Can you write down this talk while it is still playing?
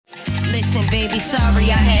Listen, baby, sorry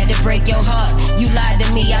I had to break your heart. You lied to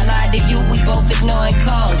me, I lied to you. We both ignoring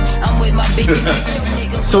calls. I'm with my bitch.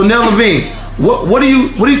 So Nell Levine, what do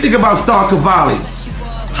you think about Star Cavalli?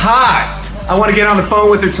 Hot. I want to get on the phone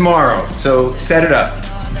with her tomorrow. So set it up.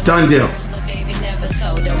 Done deal.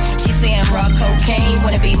 She say I'm raw cocaine,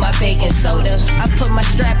 wanna be my baking soda. I put my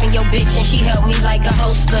strap in your bitch and she helped me like a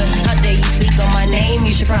holster. How dare you speak on my name?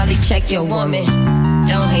 You should probably check your woman.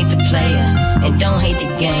 Don't hate the player and don't hate the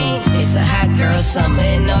game. It's a hot girl summer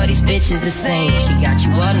and all these bitches the same. She got you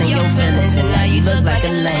all in your feelings and now you look like a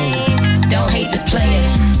lame. Don't hate the player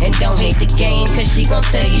and don't hate the game, cause she gon'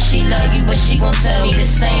 tell you she love you, but she gon' tell me the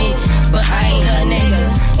same. But I ain't her nigga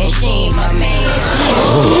and she ain't my man.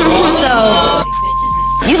 So,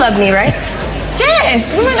 you love me, right? Yes,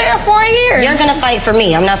 we were there 4 years. You're gonna fight for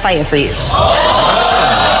me. I'm not fighting for you.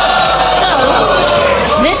 So,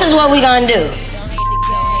 this is what we gonna do.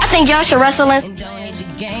 I think y'all should wrestle in.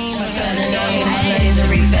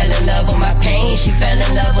 She fell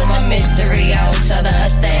in love with my mystery. I don't tell her a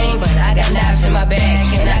thing, but I got knives in my bag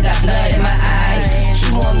and I got blood in my eyes. She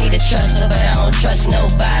want me to trust her, but I don't trust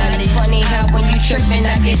nobody. Funny how when you tripping,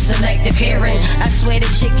 I get selective hearing. I swear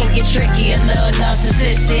this shit can get tricky, a little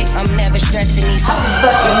narcissistic. I'm never stressing these hoes.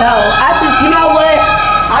 Fucking no. You know what?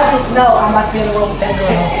 I just know I'm about to be in the room with that girl.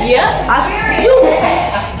 Yeah?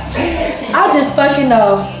 I just fucking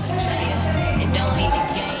know.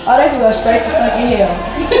 Oh, they can go straight to fucking hell.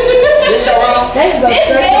 They can go straight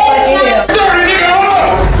to fucking hell.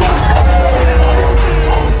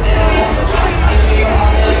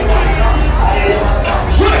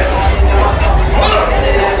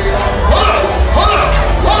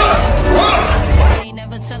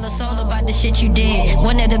 Shit you did,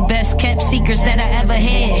 one of the best kept secrets that I ever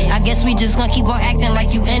had. I guess we just gonna keep on acting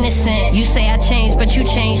like you innocent. You say I changed, but you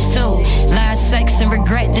changed too. Lies, sex, and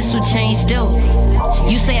regret, this will change too.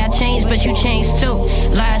 You say I changed, but you changed too.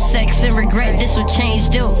 Lies, sex, and regret, this will change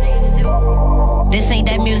too. This ain't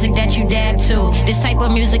that music that you dab to. This type of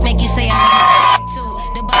music make you say I too.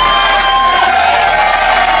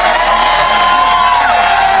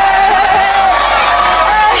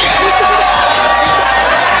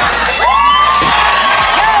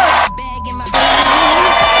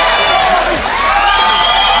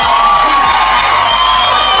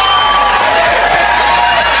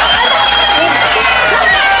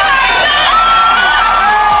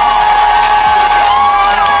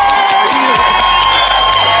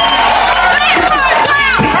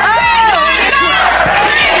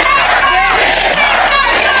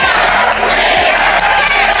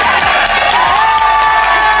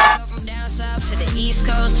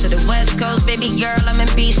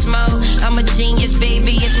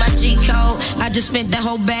 Spent the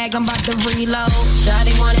whole bag, I'm about to reload.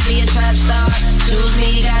 Shawty wanna be a trap star. Choose me,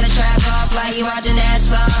 gotta trap off, fly you out to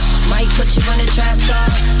Nassau. Might put you in a trap car.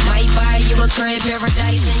 Might buy you a crib,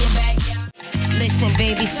 paradise in your backyard. Listen,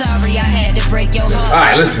 baby, sorry I had to break your heart.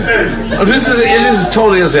 Alright, listen. This is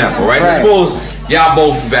totally example, right? Suppose y'all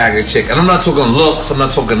both bag a chick, and I'm not talking looks, I'm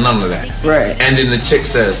not talking none of that. Right. And then the chick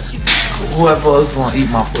says, whoever is gonna eat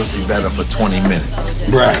my pussy better for 20 minutes.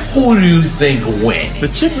 Right. Who do you think wins? The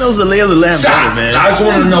chick knows the lay of the land better, man. I just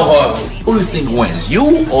want to know who do you think wins?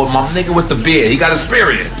 You or my nigga with the beard? He got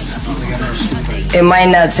experience. It might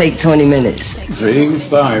not take 20 minutes. See?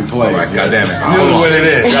 Fine play. All right, goddamn it. I know what it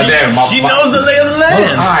is. Goddamn it. She knows the lay of the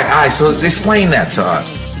land. All right, so explain that to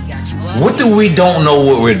us. What do we don't know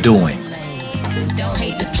what we're doing?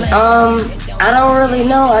 I don't really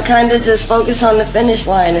know. I kind of just focus on the finish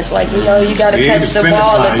line. It's like, you know, you got to catch the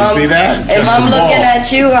ball. If I'm looking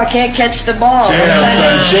at you, I can't catch the ball.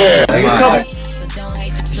 Cheers.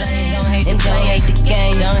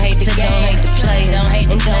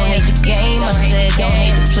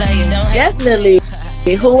 Definitely.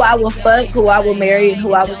 Who I will fuck, who I will marry, and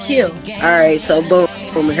who I will kill. Alright, so boom.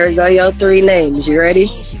 Here go your 3 names. You ready?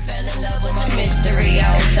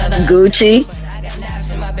 Gucci.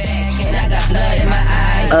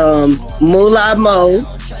 Moolah Mo,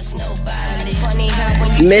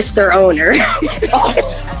 Mr. Owner.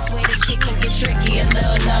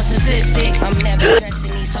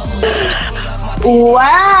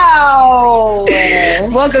 Wow!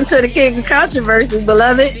 Welcome to the King of Controversies,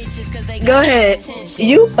 beloved. Go ahead.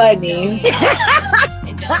 You funny.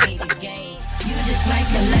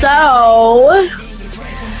 So,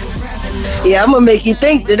 yeah, I'm gonna make you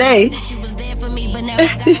think today.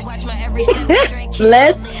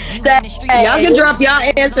 Let's say Y'all can drop y'all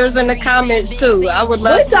answers in the comments too. I would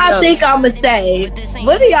love what y'all think I'ma say?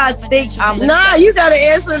 What do y'all think I'ma say? Nah, you gotta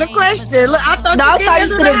answer the question. Look, I thought no, you I'm did talking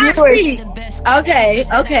to the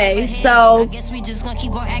viewers. Okay. So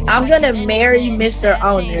I'm gonna marry Mr.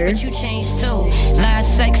 Owner.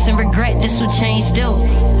 Lies, sex, and regret. This will change too.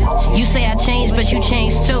 You say I changed, but you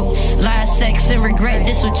changed too. Lies, sex, and regret.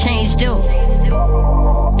 This will change too.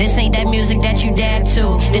 This ain't that music that you dab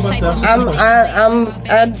to. This type of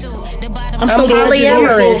I'm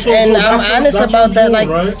polyamorous, and I'm honest about that. Like,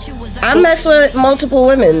 I mess with multiple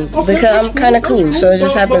women because I'm kind of cool, so it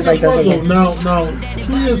just happens like that. Now,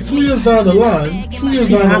 2 years down the line,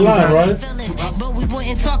 right? But we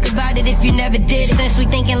wouldn't talk about it if you never did. Since we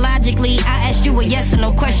thinking logically, I asked you a yes or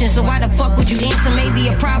no question. So why the fuck would you answer maybe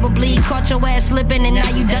or probably? Caught your ass slipping and now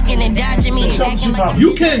you ducking and dodging me.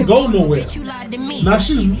 You can't go nowhere. Now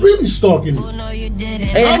she's really stalking you.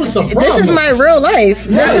 This is my real life.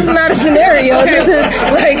 This is not a scenario.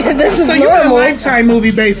 This is so normal. You're a Lifetime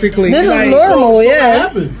movie, basically. This is normal, yeah.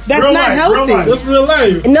 That's not healthy. That's real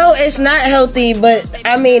life. No, it's not healthy, but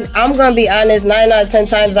I mean, I'm gonna be honest. 9 out of 10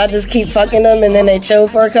 times, I just keep fucking them, and then they chill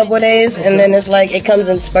for a couple of days, and then it's like it comes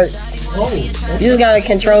in spurts. You just gotta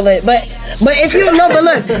control it. But if you look,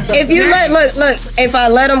 if you look, if I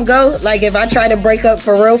let them go, like if I try to break up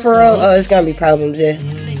for real, oh, it's gonna be problems, yeah,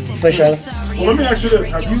 for sure. Well, let me ask you this: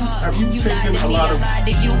 Have you taken a lot of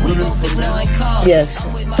women from men? Yes.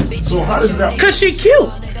 So how does that? Cause she cute.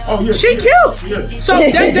 Oh yeah, she cute. Yeah. So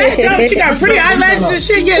that she got pretty eyelashes and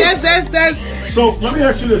shit. Yeah, that's. So let me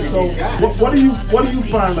ask you this: So what do you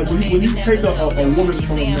find like when you take a woman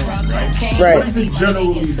from a man, right? What is it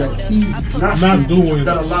generally that he's not doing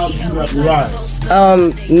that allows you to right?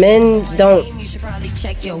 Men don't. You should probably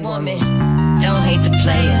check your woman. Don't hate the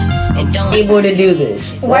player and don't able to do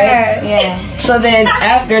this. Right? Yeah. So then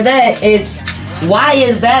after that, it's why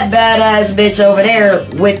is that badass bitch over there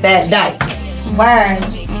with that dyke? Word.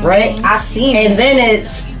 Right? I seen it. And then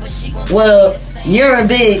it's, well, you're a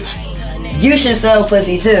bitch. You should sell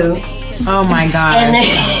pussy too. Oh my god. And then,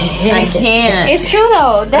 I can't. It's true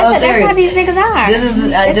though. That's how these niggas are.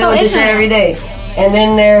 I deal with this shit every day. And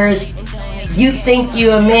then there's, you think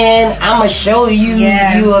you a man, I'ma show you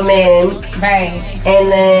you a man. Right.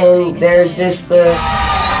 And then there's just the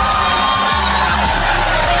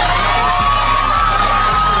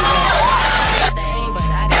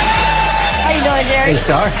Hey,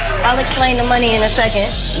 Star. I'll explain the money in a second,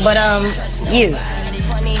 but you.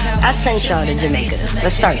 I sent y'all to Jamaica.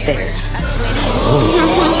 Let's start there.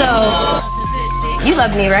 So, you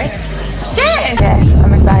love me, right? Yeah,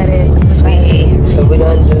 I'm excited. Sweet. So we're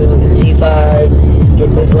gonna do the G5, get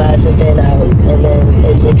this last event out, and then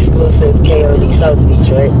it's exclusive KOD South Beach,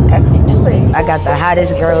 right? Absolutely. I got the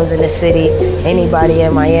hottest girls in the city. Anybody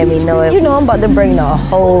in Miami know it. You know I'm about to bring the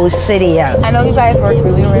whole city out. I know you guys work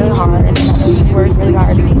really, really hard. You work really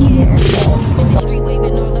hard to be here.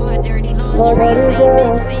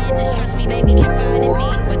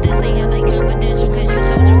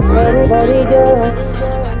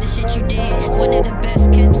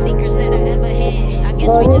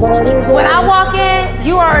 When I walk in,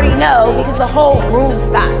 you already know because the whole room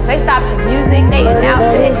stops. They stop the music, they announce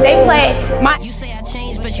it, they play my. You say I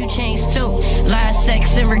changed, but you changed too. Lies,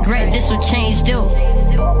 sex, and regret. This will change too.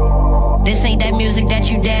 This ain't that music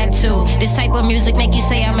that you dab to. This type of music make you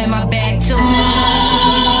say I'm in my bag too.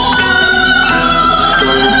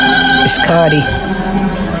 It's Cardi.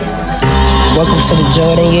 Welcome to the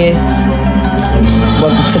Jordan year.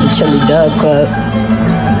 Welcome to the Chili Dub Club.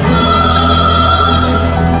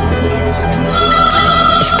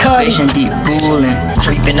 It's Cardi.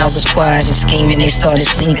 Creeping out the squad and scheming, they started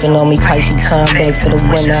sleeping on me. Pisces time back for the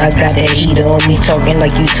winter. I got that heater on me, talking like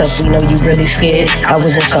you tough. We know you really scared. I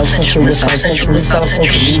was in South Central, with South Central, with South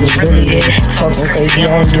Central. You was really there, talking crazy.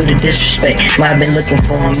 I don't do the disrespect. Might been looking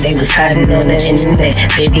for them. They was hiding on the internet.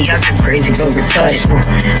 Baby, I go crazy, go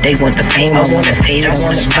retarded. They want the fame, I want the fame, I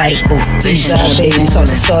want the fight. These guys, baby, talking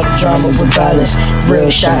soft drama with violence. Real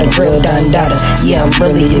shot, real Don Dada. Yeah, I'm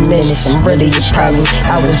really a menace. I'm really a problem.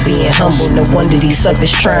 I was being humble. No wonder these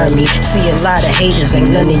suckers trying me. See a lot of haters, ain't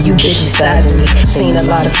none of you bitches sizing me. Seen a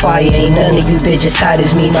lot of fire, ain't none of you bitches hot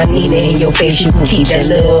as me. My Nina in your face, you can keep that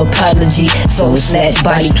little apology. Soul snatch,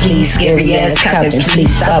 body please, scary ass copping, please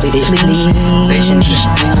stop it, please.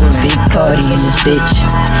 Big Cardi in this bitch.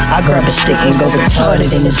 I grab a stick and go retarded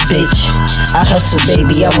in this bitch. I hustle,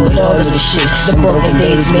 baby, I'm with all of the shits. The broken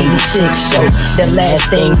days made me sick, so the last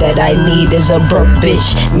thing that I need is a broke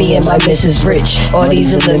bitch. Me and my missus rich. All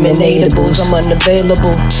these eliminatables, I'm unavailable.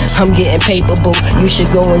 available. I'm getting paper, boo. You should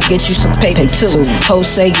go and get you some paper too. Ho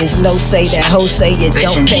say is no say, that ho say it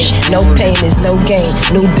don't pay. No pain is no gain.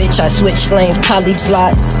 New bitch, I switch lanes.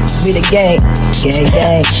 Polyglot, be the gang. Gang,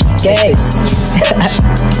 gang, gang.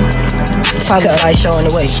 Polyglot showing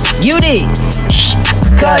the way. You did.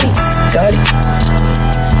 Got it. Got it.